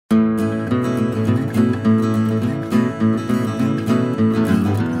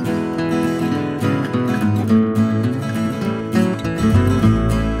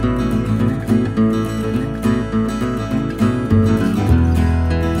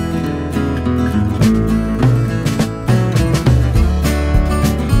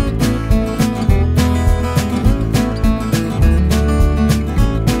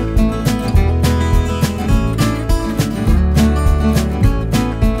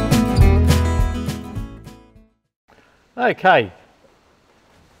Okay,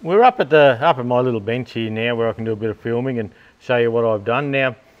 we're up at my little bench here now where I can do a bit of filming and show you what I've done.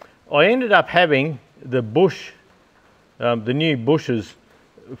 Now, I ended up having the bush, the new bushes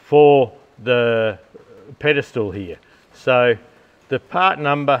for the pedestal here. So the part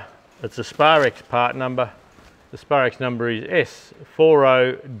number, it's a Sparex part number. The Sparex number is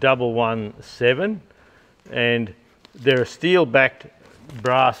S40117, and they're a steel-backed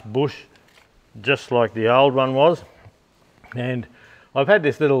brass bush, just like the old one was. And I've had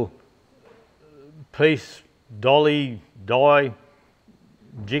this little piece, die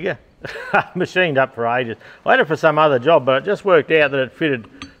jigger, machined up for ages. I had it for some other job, but it just worked out that it fitted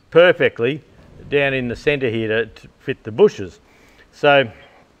perfectly down in the centre here to fit the bushes. So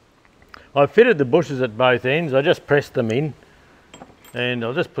I fitted the bushes at both ends. I just pressed them in, and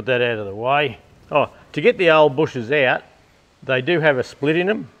I'll just put that out of the way. Oh, to get the old bushes out, they do have a split in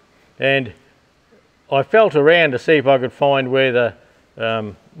them, and I felt around to see if I could find where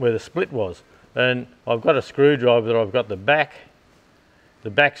the split was. And I've got a screwdriver that I've got the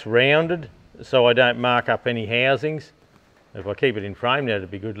back's rounded so I don't mark up any housings. If I keep it in frame now, it'd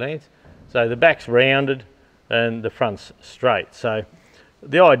be good, Lance. So the back's rounded and the front's straight. So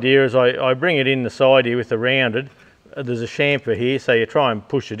the idea is I bring it in the side here with the rounded. There's a chamfer here, so you try and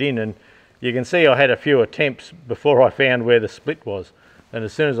push it in, and you can see I had a few attempts before I found where the split was. And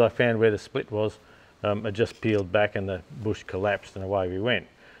as soon as I found where the split was, it just peeled back and the bush collapsed and away we went.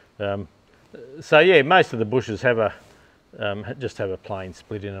 So yeah, most of the bushes have just have a plain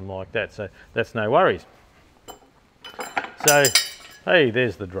split in them like that, so that's no worries. So, hey,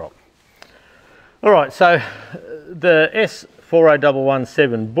 there's the drop. All right, so the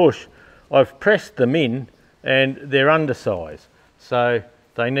S40117 bush, I've pressed them in and they're undersized, so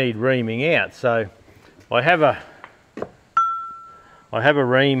they need reaming out. So I have a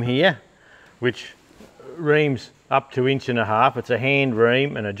ream here, which reams up to 1.5 inches. It's a hand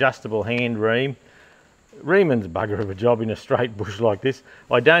ream, an adjustable hand ream. Reaming's a bugger of a job in a straight bush like this.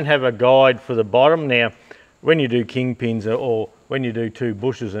 I don't have a guide for the bottom. Now, when you do kingpins or when you do two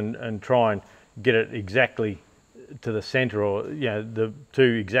bushes and try and get it exactly to the centre, or the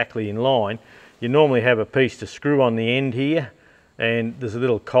two exactly in line, you normally have a piece to screw on the end here, and there's a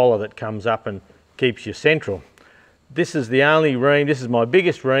little collar that comes up and keeps you central. This is the only ream, this is my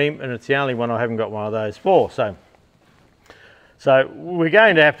biggest ream, and it's the only one I haven't got one of those for. So we're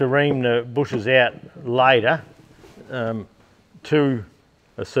going to have to ream the bushes out later to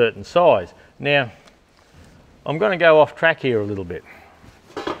a certain size. Now, I'm going to go off track here a little bit.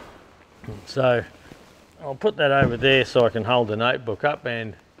 So I'll put that over there so I can hold the notebook up,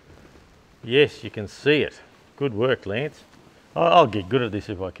 and yes, you can see it. Good work, Lance. I'll get good at this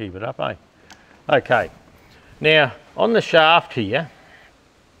if I keep it up, eh? Okay, now on the shaft here,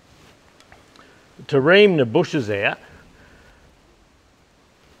 to ream the bushes out,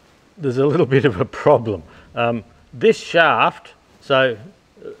 there's a little bit of a problem. This shaft, so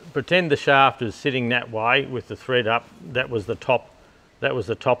pretend the shaft is sitting that way with the thread up. That was the top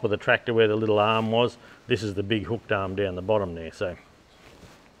of the tractor where the little arm was. This is the big hooked arm down the bottom there. So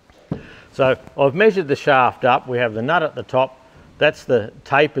I've measured the shaft up. We have the nut at the top. That's the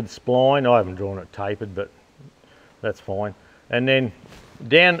tapered spline. I haven't drawn it tapered, but that's fine. And then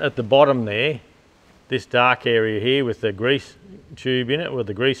down at the bottom there, this dark area here with the grease tube in it, with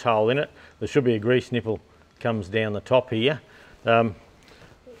the grease hole in it, there should be a grease nipple comes down the top here.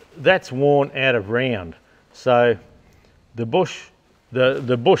 That's worn out of round. So the bush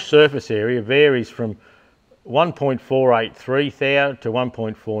surface area varies from 1.483 thou to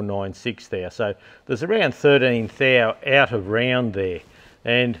 1.496 thou. So there's around 13 thou out of round there.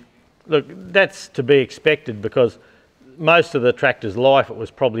 And look, that's to be expected because most of the tractor's life it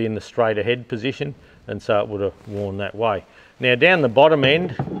was probably in the straight ahead position, and so it would have worn that way. Now down the bottom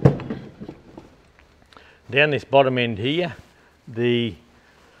end, down this bottom end here, it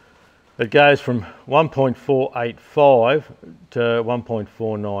goes from 1.485 to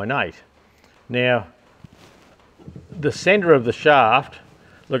 1.498. Now the centre of the shaft,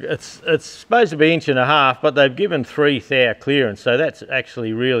 look, it's supposed to be 1.5 inches, but they've given 3 thou clearance, so that's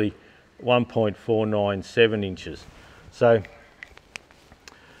actually really 1.497 inches. So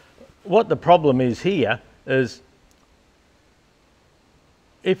what the problem is here is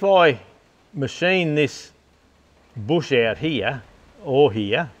if I machine this bush out here or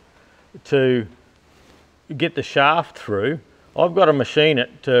here to get the shaft through, I've got to machine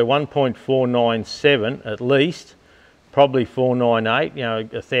it to 1.497 at least, probably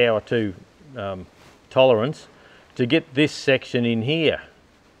 498, a thou or two tolerance, to get this section in here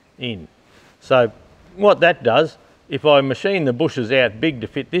in. So what that does, if I machine the bushes out big to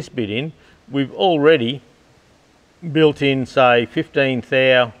fit this bit in, we've already built in, say 15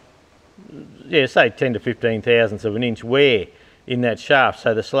 thou, yeah, say 10 to 15 thousandths of an inch wear in that shaft,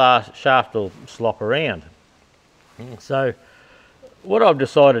 so the shaft will slop around. So what I've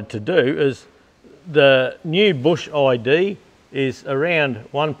decided to do is, the new bush ID is around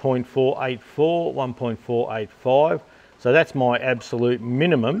 1.484, 1.485, so that's my absolute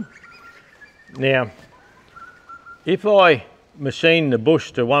minimum. Now, if I machine the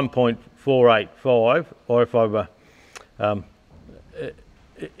bush to 1.485, or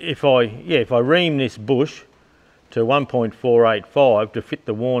if I ream this bush to 1.485 to fit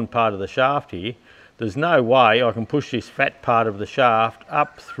the worn part of the shaft here, there's no way I can push this fat part of the shaft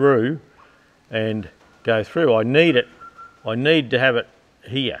up through and go through. I need to have it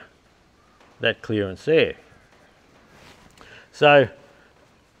here, that clearance there. So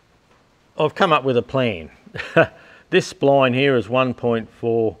I've come up with a plan. This spline here is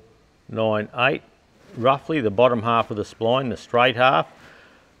 1.498, roughly, the bottom half of the spline, the straight half.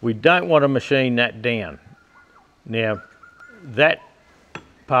 We don't want to machine that down. Now, that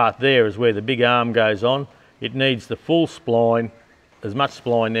part there is where the big arm goes on. It needs the full spline, as much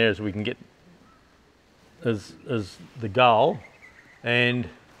spline there as we can get as the goal. And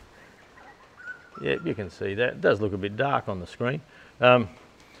yeah, you can see that. It does look a bit dark on the screen.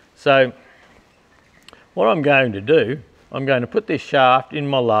 So what I'm going to do, I'm going to put this shaft in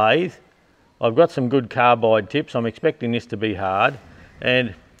my lathe. I've got some good carbide tips. I'm expecting this to be hard.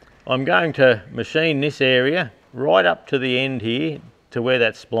 And I'm going to machine this area right up to the end here, to where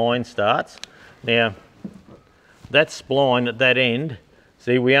that spline starts. Now, that spline at that end,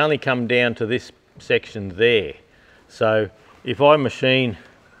 see, we only come down to this section there. So if I machine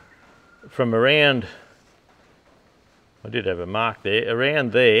from around, I did have a mark there,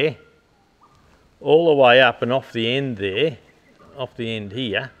 around there, all the way up and off the end there, off the end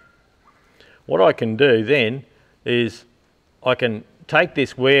here, what I can do then is I can take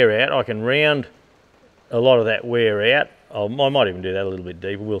this wear out, I can round a lot of that wear out. I might even do that a little bit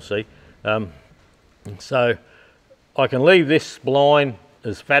deeper, we'll see. So I can leave this spline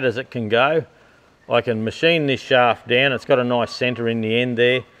as fat as it can go. I can machine this shaft down. It's got a nice centre in the end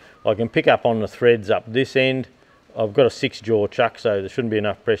there. I can pick up on the threads up this end. I've got a 6-jaw chuck, so there shouldn't be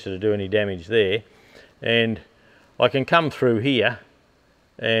enough pressure to do any damage there. And I can come through here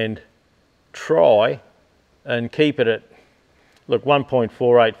and try and keep it at, look,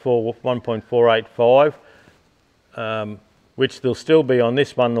 1.484, 1.485. Which there'll still be on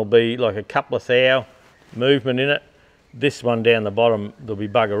this one, there'll be like a couple of thou movement in it. This one down the bottom, there'll be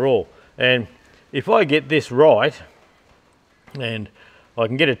bugger all. And if I get this right, and I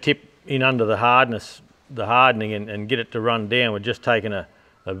can get a tip in under the hardening and get it to run down with just taking a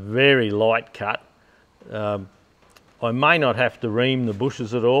very light cut, I may not have to ream the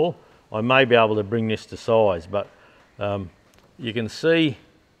bushes at all. I may be able to bring this to size, but you can see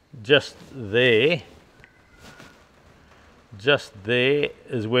just there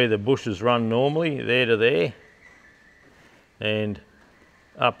is where the bushes run normally, there to there. And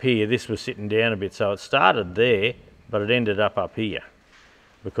up here, this was sitting down a bit, so it started there, but it ended up here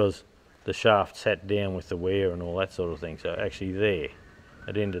because the shaft sat down with the wear and all that sort of thing. So actually there,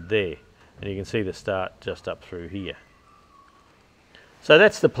 it ended there. And you can see the start just up through here. So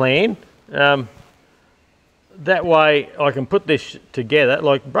that's the plan. That way I can put this together.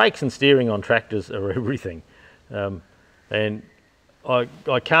 Like, brakes and steering on tractors are everything. And I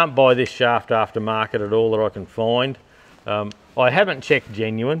can't buy this shaft aftermarket at all that I can find. I haven't checked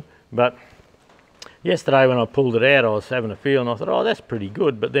genuine, but yesterday when I pulled it out, I was having a feel and I thought, oh, that's pretty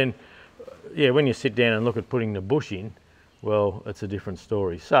good. But then, yeah, when you sit down and look at putting the bush in, well, it's a different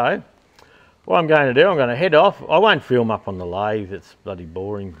story. So what I'm going to do, I'm going to head off. I won't film up on the lathe. It's bloody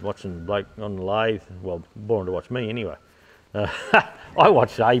boring watching the bloke on the lathe. Well, boring to watch me anyway. I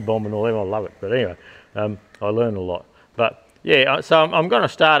watch A-Bomb and all that, I love it. But anyway, I learn a lot. But yeah, so I'm going to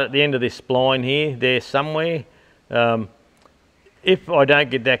start at the end of this spline here, there somewhere. If I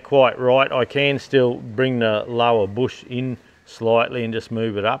don't get that quite right, I can still bring the lower bush in slightly and just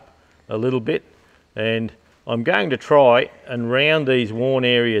move it up a little bit. And I'm going to try and round these worn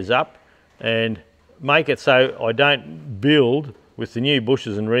areas up and make it so I don't build, with the new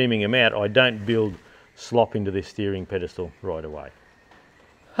bushes and reaming them out, I don't build slop into this steering pedestal right away.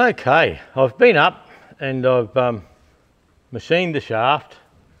 Okay, I've been up and I've machined the shaft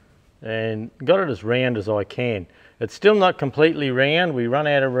and got it as round as I can. It's still not completely round. We run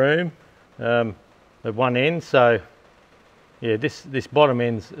out of room at one end, so yeah, this bottom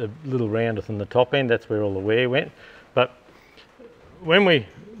end's a little rounder than the top end. That's where all the wear went. But when we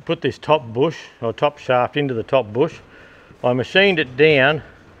put this top bush or top shaft into the top bush, I machined it down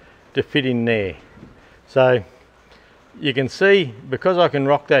to fit in there. So you can see, because I can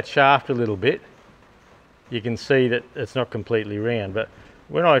rock that shaft a little bit, you can see that it's not completely round, but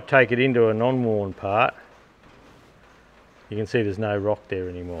when I take it into a non-worn part, you can see there's no rock there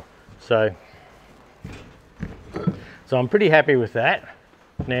anymore. So I'm pretty happy with that.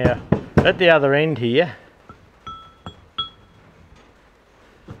 Now, at the other end here,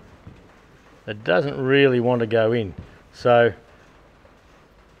 it doesn't really want to go in. So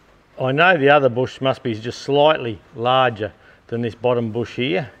I know the other bush must be just slightly larger than this bottom bush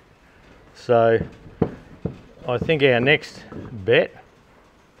here. So I think our next bet,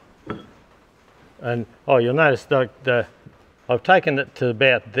 and oh, you'll notice I've taken it to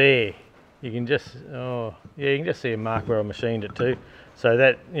about there. You can just, oh yeah, you can just see a mark where I machined it to. So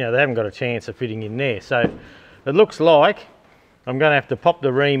that, you know, they haven't got a chance of fitting in there. So it looks like I'm going to have to pop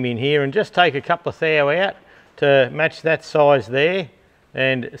the ream in here and just take a couple of thou out to match that size there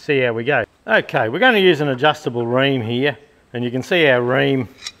and see how we go. Okay, we're going to use an adjustable ream here, and you can see our ream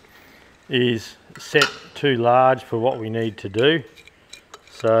is set too large for what we need to do.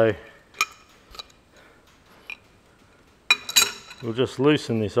 So we'll just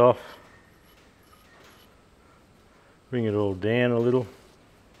loosen this off, bring it all down a little.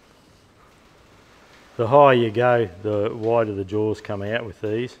 The higher you go, the wider the jaws come out with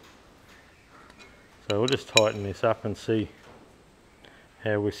these. So we'll just tighten this up and see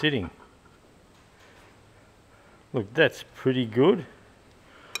how we're sitting. Look, that's pretty good.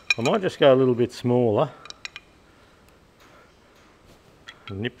 I might just go a little bit smaller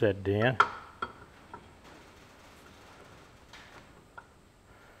and nip that down.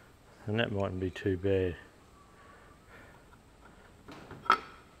 And that mightn't be too bad.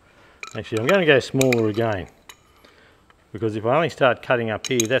 Actually, I'm going to go smaller again, because if I only start cutting up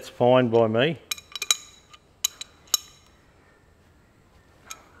here, that's fine by me.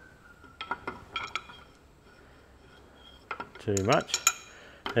 Too much.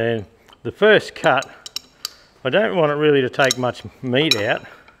 And the first cut, I don't want it really to take much meat out.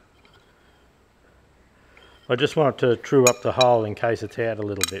 I just want it to true up the hole in case it's out a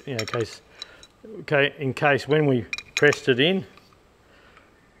little bit, you know, in case when we pressed it in,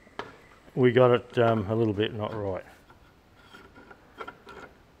 we got it a little bit not right.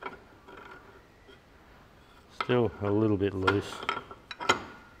 Still a little bit loose.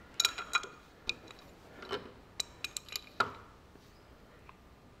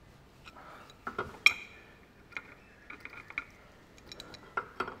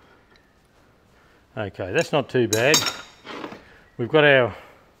 Okay, that's not too bad. We've got our,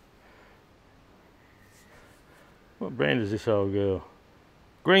 what brand is this old girl?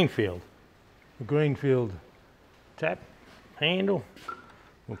 Greenfield. The Greenfield tap handle.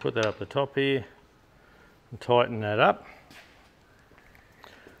 We'll put that up the top here and tighten that up.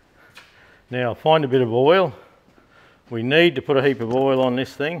 Now find a bit of oil. We need to put a heap of oil on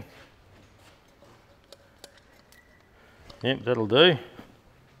this thing. Yep, that'll do.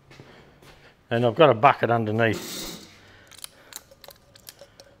 And I've got a bucket underneath.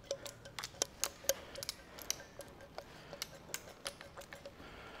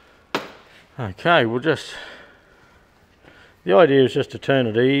 Okay, we'll just, the idea is just to turn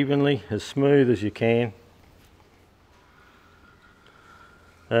it evenly, as smooth as you can.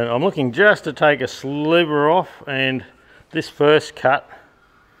 And I'm looking just to take a sliver off, and this first cut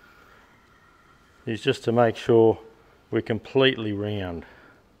is just to make sure we're completely round.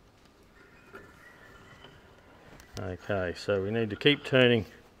 Okay, so we need to keep turning,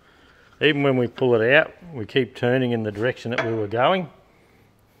 even when we pull it out, we keep turning in the direction that we were going.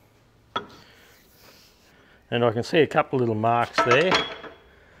 And I can see a couple little marks there.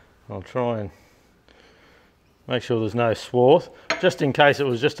 I'll try and make sure there's no swath, just in case it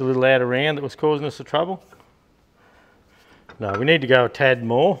was just a little out of round that was causing us the trouble. No, we need to go a tad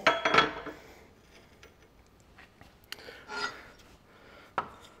more.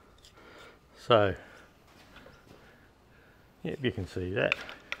 So, yep, you can see that,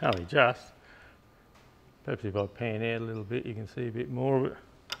 only just. Perhaps if I pan out a little bit, you can see a bit more of it.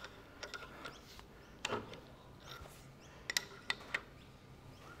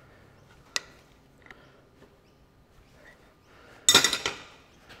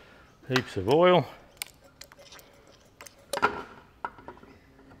 Heaps of oil. And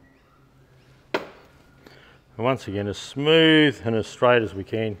once again, as smooth and as straight as we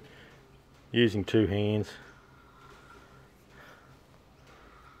can, using two hands.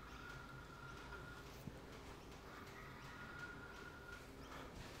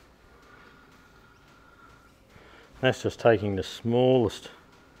 That's just taking the smallest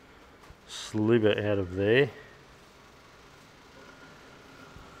sliver out of there.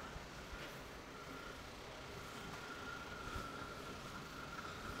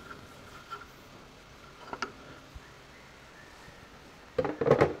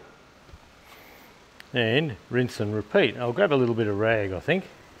 and rinse and repeat. I'll grab a little bit of rag, I think.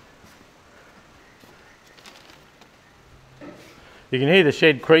 You can hear the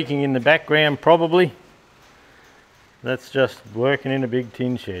shed creaking in the background probably. That's just working in a big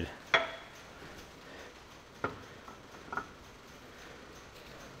tin shed.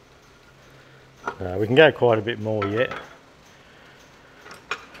 We can go quite a bit more yet.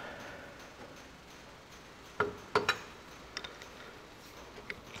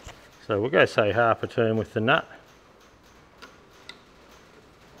 So we'll go say half a turn with the nut.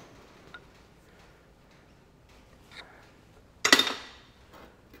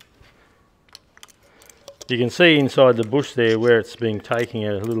 You can see inside the bush there where it's been taking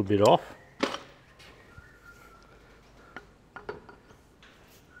a little bit off.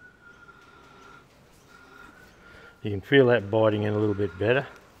 You can feel that biting in a little bit better,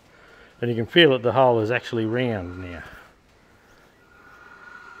 and you can feel that the hole is actually round now.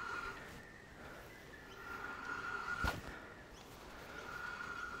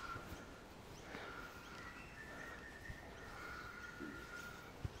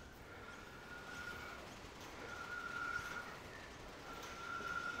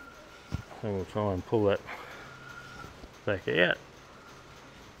 So we'll try and pull that back out.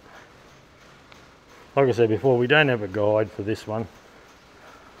 Like I said before, we don't have a guide for this one.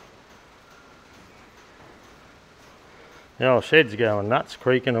 The old shed's going nuts,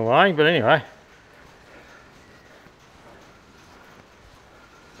 creaking away, but anyway.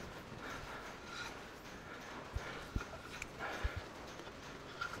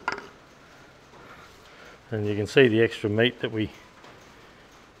 And you can see the extra meat that we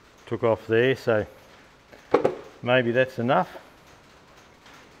took off there, so maybe that's enough.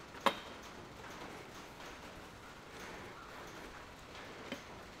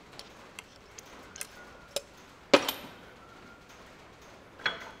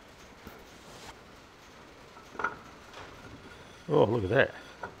 Oh, look at that.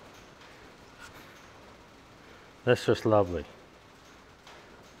 That's just lovely.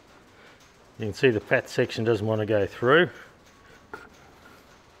 You can see the fat section doesn't want to go through.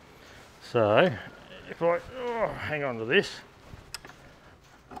 So, if I hang on to this,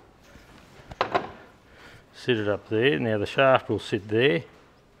 sit it up there, now the shaft will sit there.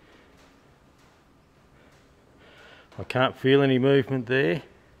 I can't feel any movement there.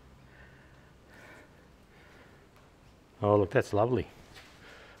 Oh look, that's lovely.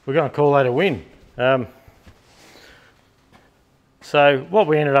 We're going to call that a win. So what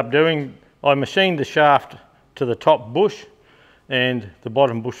we ended up doing, I machined the shaft to the top bush, and the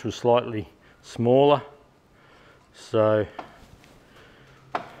bottom bush was slightly smaller. So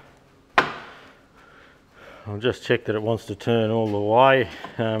I'll just check that it wants to turn all the way.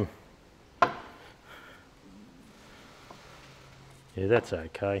 Yeah, that's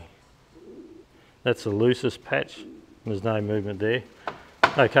okay. That's the loosest patch. There's no movement there.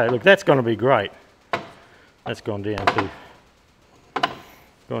 Okay, look, that's going to be great. That's gone down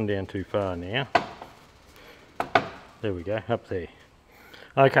too far now. There we go, up there.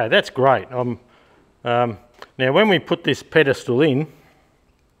 Okay, that's great. Now when we put this pedestal in,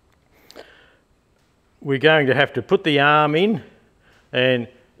 we're going to have to put the arm in and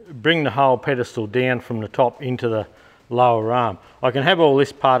bring the whole pedestal down from the top into the lower arm. I can have all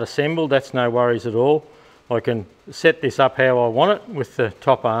this part assembled, that's no worries at all. I can set this up how I want it with the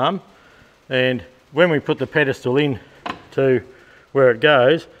top arm, and when we put the pedestal in to where it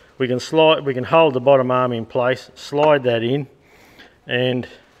goes, we can hold the bottom arm in place, slide that in, and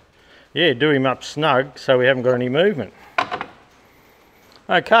yeah, do him up snug so we haven't got any movement.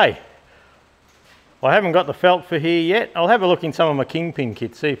 Okay, I haven't got the felt for here yet. I'll have a look in some of my kingpin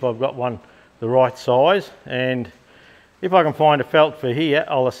kits, see if I've got one the right size, and if I can find a felt for here,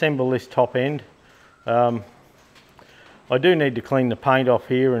 I'll assemble this top end. I do need to clean the paint off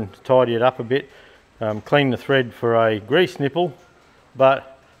here and tidy it up a bit, clean the thread for a grease nipple,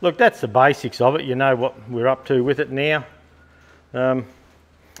 but look, that's the basics of it. You know what we're up to with it now.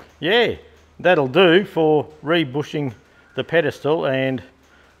 Yeah, that'll do for rebushing the pedestal and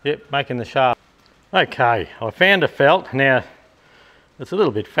yep, making the shaft. Okay, I found a felt. Now it's a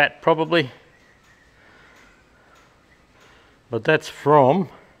little bit fat probably, but that's from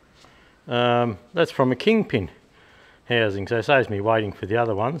a kingpin housing, so it saves me waiting for the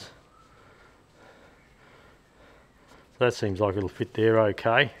other ones. So that seems like it'll fit there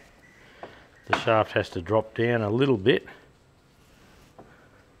okay. The shaft has to drop down a little bit.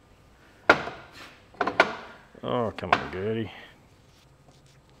 Oh, come on, Gertie.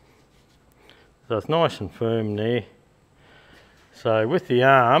 So it's nice and firm there. So with the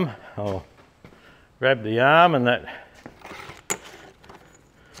arm, I'll grab the arm, and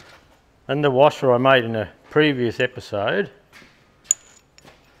And the washer I made in a previous episode,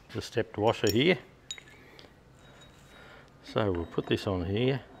 the stepped washer here. So we'll put this on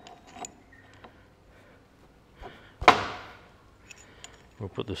here. We'll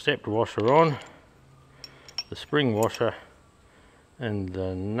put the stepped washer on, the spring washer and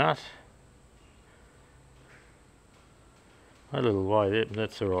the nut. A little way there, but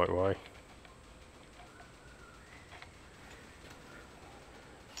that's the right way.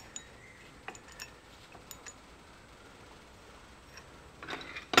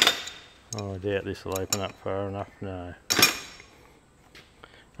 Oh, I doubt this will open up far enough, no.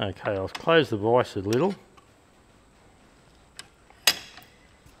 Okay, I'll close the vise a little.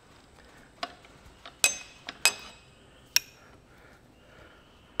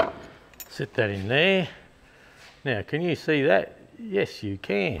 Set that in there. Now, can you see that? Yes, you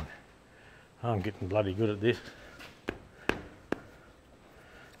can. I'm getting bloody good at this.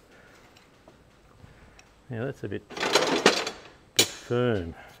 Now that's a bit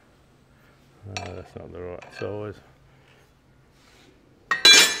firm. Oh, that's not the right size.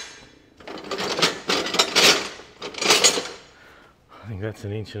 I think that's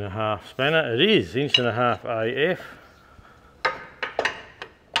 1.5 inch spanner. It is 1.5 inch AF.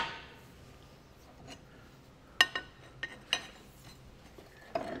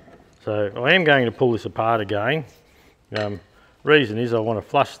 So I am going to pull this apart again. Reason is I want to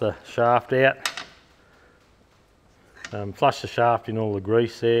flush the shaft out. Flush the shaft in all the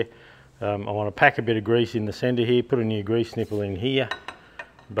grease there. I want to pack a bit of grease in the centre here, put a new grease nipple in here,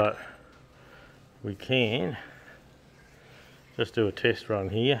 but we can just do a test run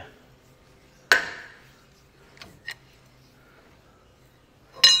here.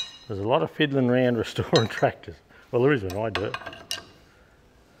 There's a lot of fiddling around restoring tractors. Well, there is when I do it.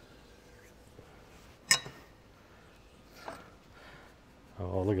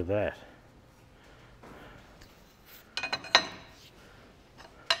 Oh, look at that.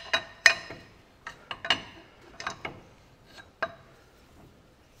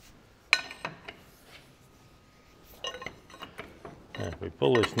 Now, if we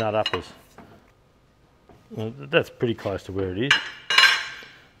pull this nut up as, well, that's pretty close to where it is.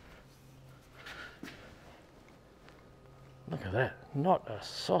 Look at that, not a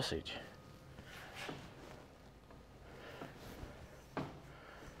sausage.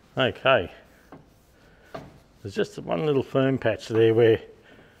 Okay, there's just one little firm patch there where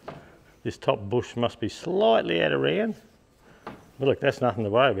this top bush must be slightly out of round. But look, that's nothing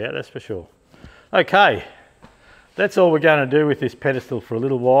to worry about, that's for sure. Okay, that's all we're going to do with this pedestal for a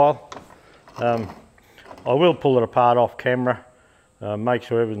little while. I will pull it apart off camera, make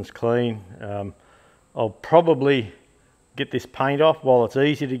sure everything's clean. I'll probably get this paint off while it's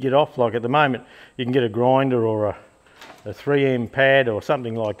easy to get off. Like at the moment, you can get a grinder or a 3M pad or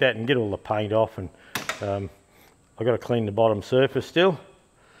something like that and get all the paint off, and I've got to clean the bottom surface still.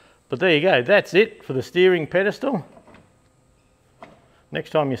 But there you go, that's it for the steering pedestal.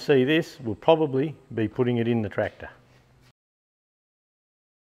 Next time you see this, we'll probably be putting it in the tractor.